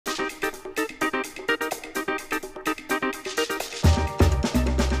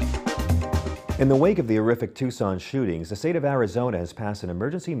In the wake of the horrific Tucson shootings, the state of Arizona has passed an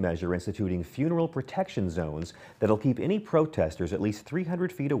emergency measure instituting funeral protection zones that'll keep any protesters at least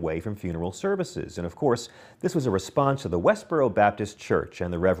 300 feet away from funeral services. And of course, this was a response to the Westboro Baptist Church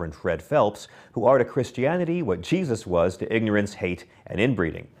and the Reverend Fred Phelps, who are to Christianity what Jesus was to ignorance, hate, and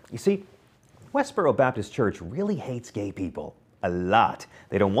inbreeding. You see, Westboro Baptist Church really hates gay people. A lot.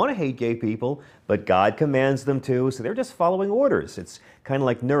 They don't want to hate gay people, but God commands them to, so they're just following orders. It's kind of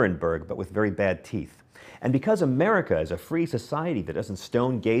like Nuremberg, but with very bad teeth. And because America is a free society that doesn't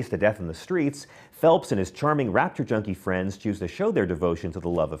stone gays to death in the streets, Phelps and his charming rapture junkie friends choose to show their devotion to the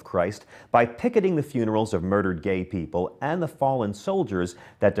love of Christ by picketing the funerals of murdered gay people and the fallen soldiers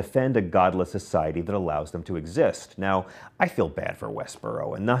that defend a godless society that allows them to exist. Now, I feel bad for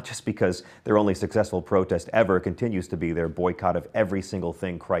Westboro, and not just because their only successful protest ever continues to be their boycott of every single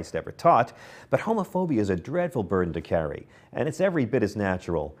thing Christ ever taught, but homophobia is a dreadful burden to carry, and it's every bit as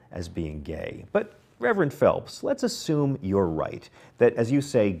natural as being gay. But Reverend Phelps, let's assume you're right, that as you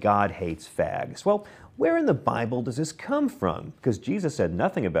say, God hates fags. Well, where in the Bible does this come from? Because Jesus said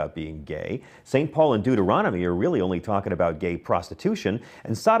nothing about being gay. St. Paul and Deuteronomy are really only talking about gay prostitution,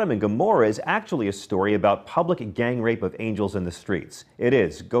 and Sodom and Gomorrah is actually a story about public gang rape of angels in the streets. It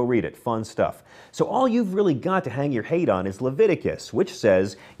is. Go read it. Fun stuff. So all you've really got to hang your hate on is Leviticus, which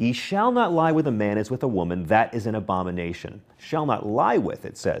says, "Ye shall not lie with a man as with a woman, that is an abomination." Shall not lie with,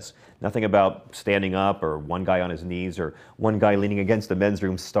 it says. Nothing about standing up or one guy on his knees or one guy leaning against the men's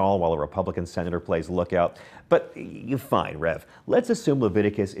room stall while a Republican senator plays lookout. But you're fine, Rev. Let's assume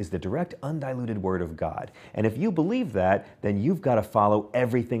Leviticus is the direct, undiluted word of God. And if you believe that, then you've got to follow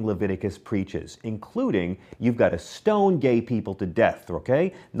everything Leviticus preaches, including you've got to stone gay people to death,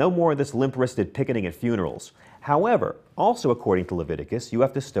 okay? No more of this limp-wristed picketing at funerals. However, also according to Leviticus, you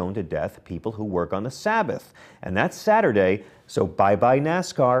have to stone to death people who work on the Sabbath. And that's Saturday, so bye-bye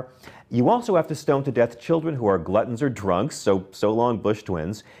NASCAR. You also have to stone to death children who are gluttons or drunks, so long Bush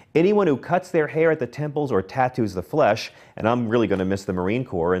twins, anyone who cuts their hair at the temples or tattoos the flesh, and I'm really going to miss the Marine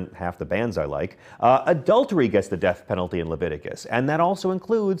Corps and half the bands I like. Adultery gets the death penalty in Leviticus, and that also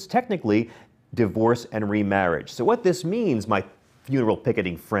includes, technically, divorce and remarriage. So what this means, my funeral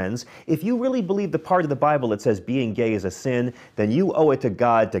picketing friends, if you really believe the part of the Bible that says being gay is a sin, then you owe it to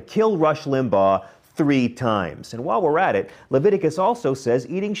God to kill Rush Limbaugh 3 times. And while we're at it, Leviticus also says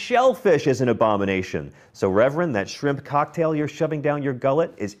eating shellfish is an abomination. So Reverend, that shrimp cocktail you're shoving down your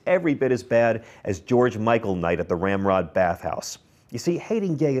gullet is every bit as bad as George Michael night at the Ramrod bathhouse. You see,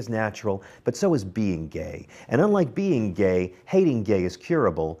 hating gay is natural, but so is being gay. And unlike being gay, hating gay is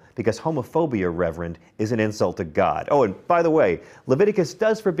curable because homophobia, Reverend, is an insult to God. Oh, and by the way, Leviticus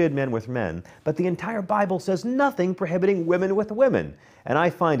does forbid men with men, but the entire Bible says nothing prohibiting women with women. And I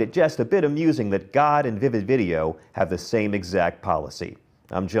find it just a bit amusing that God and Vivid Video have the same exact policy.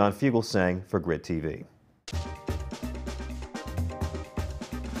 I'm John Fugelsang for GRITtv.